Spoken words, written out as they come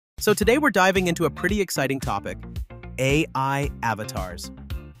So today we're diving into a pretty exciting topic, AI avatars.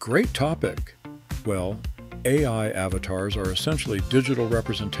 Great topic. Well, AI avatars are essentially digital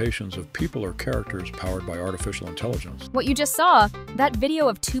representations of people or characters powered by artificial intelligence. What you just saw, that video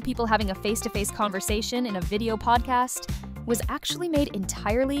of two people having a face-to-face conversation in a video podcast, was actually made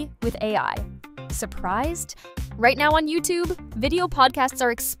entirely with AI. Surprised? Right now on YouTube, video podcasts are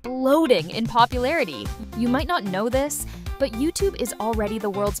exploding in popularity. You might not know this, but YouTube is already the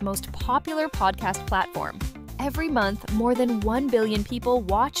world's most popular podcast platform. Every month, more than 1 billion people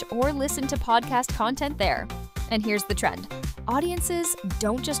watch or listen to podcast content there. And here's the trend. Audiences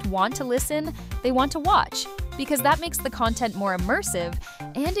don't just want to listen, they want to watch, because that makes the content more immersive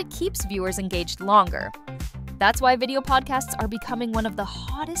and it keeps viewers engaged longer. That's why video podcasts are becoming one of the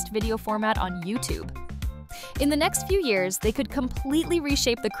hottest video format on YouTube. In the next few years, they could completely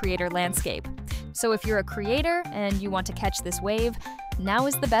reshape the creator landscape. So if you're a creator and you want to catch this wave, now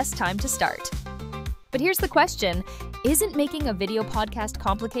is the best time to start. But here's the question, isn't making a video podcast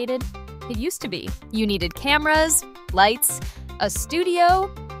complicated? It used to be. You needed cameras, lights, a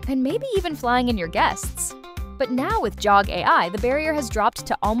studio, and maybe even flying in your guests. But now with JoggAI, the barrier has dropped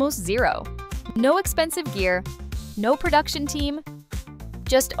to almost zero. No expensive gear, no production team.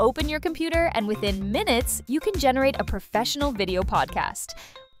 Just open your computer and within minutes, you can generate a professional video podcast.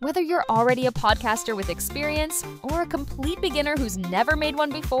 Whether you're already a podcaster with experience or a complete beginner who's never made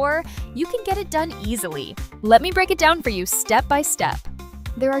one before, you can get it done easily. Let me break it down for you step by step.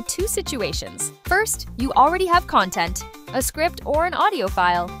 There are two situations. First, you already have content, a script or an audio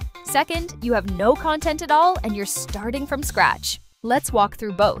file. Second, you have no content at all and you're starting from scratch. Let's walk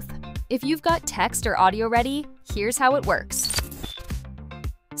through both. If you've got text or audio ready, here's how it works.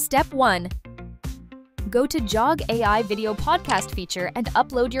 Step 1. Go to JoggAI video podcast feature and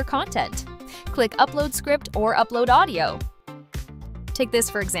upload your content. Click Upload Script or Upload Audio. Take this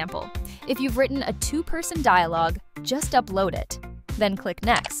for example. If you've written a 2-person dialogue, just upload it. Then click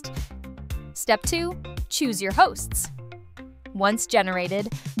Next. Step 2. Choose your hosts. Once generated,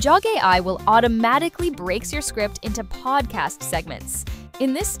 JoggAI will automatically break your script into podcast segments.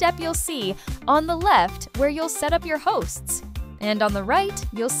 In this step, you'll see on the left where you'll set up your hosts, and on the right,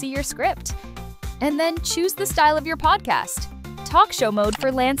 you'll see your script. And then choose the style of your podcast. Talk show mode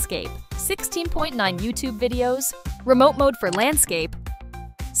for landscape, 16.9 YouTube videos, remote mode for landscape,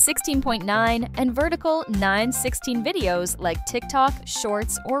 16.9, and vertical 9:16 videos like TikTok,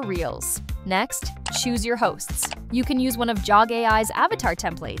 Shorts, or Reels. Next, choose your hosts. You can use one of JoggAI's avatar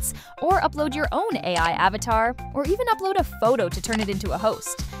templates, or upload your own AI avatar, or even upload a photo to turn it into a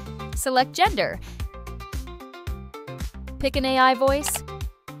host. Select gender. Pick an AI voice,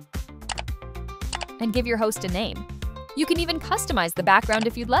 and give your host a name. You can even customize the background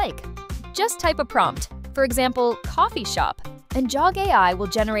if you'd like. Just type a prompt, for example, coffee shop, and JoggAI will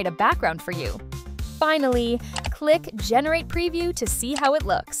generate a background for you. Finally, click Generate Preview to see how it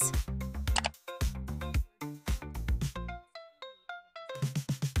looks.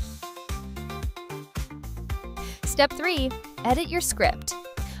 Step 3. Edit your script.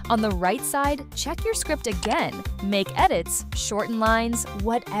 On the right side, check your script again. Make edits, shorten lines,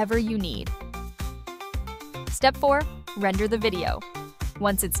 whatever you need. Step 4. Render the video.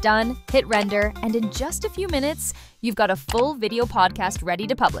 Once it's done, hit render, and in just a few minutes, you've got a full video podcast ready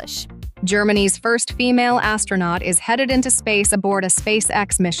to publish. Germany's first female astronaut is headed into space aboard a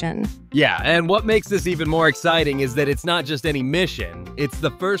SpaceX mission. Yeah, and what makes this even more exciting is that it's not just any mission, it's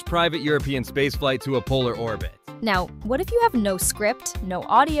the first private European spaceflight to a polar orbit. Now, what if you have no script, no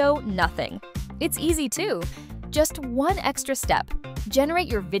audio, nothing? It's easy too. Just one extra step. Generate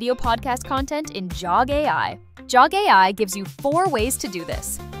your video podcast content in JoggAI. JoggAI gives you 4 ways to do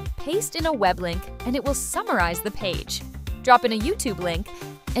this. Paste in a web link, and it will summarize the page. Drop in a YouTube link,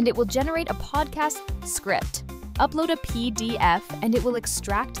 and it will generate a podcast script. Upload a PDF, and it will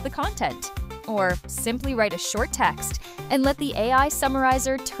extract the content. Or simply write a short text, and let the AI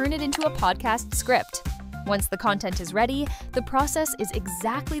summarizer turn it into a podcast script. Once the content is ready, the process is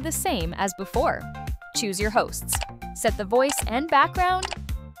exactly the same as before. Choose your hosts. Set the voice and background.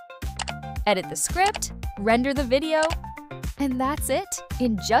 Edit the script. Render the video. And that's it.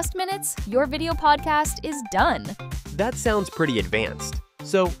 In just minutes, your video podcast is done. That sounds pretty advanced.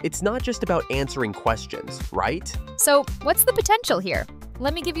 So it's not just about answering questions, right? So what's the potential here?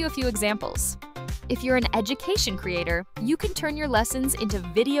 Let me give you a few examples. If you're an education creator, you can turn your lessons into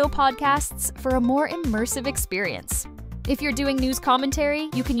video podcasts for a more immersive experience. If you're doing news commentary,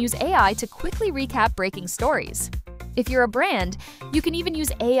 you can use AI to quickly recap breaking stories. If you're a brand, you can even use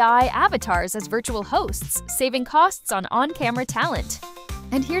AI avatars as virtual hosts, saving costs on on-camera talent.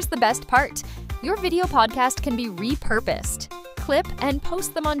 And here's the best part. Your video podcast can be repurposed. clip and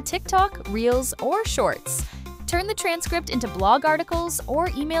post them on TikTok, Reels, or Shorts. Turn the transcript into blog articles or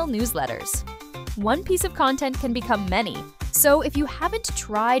email newsletters. One piece of content can become many, so if you haven't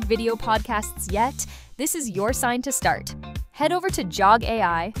tried video podcasts yet, this is your sign to start. Head over to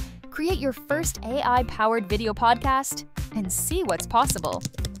JoggAI, create your first AI-powered video podcast, and see what's possible.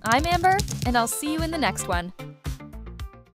 I'm Amber, and I'll see you in the next one.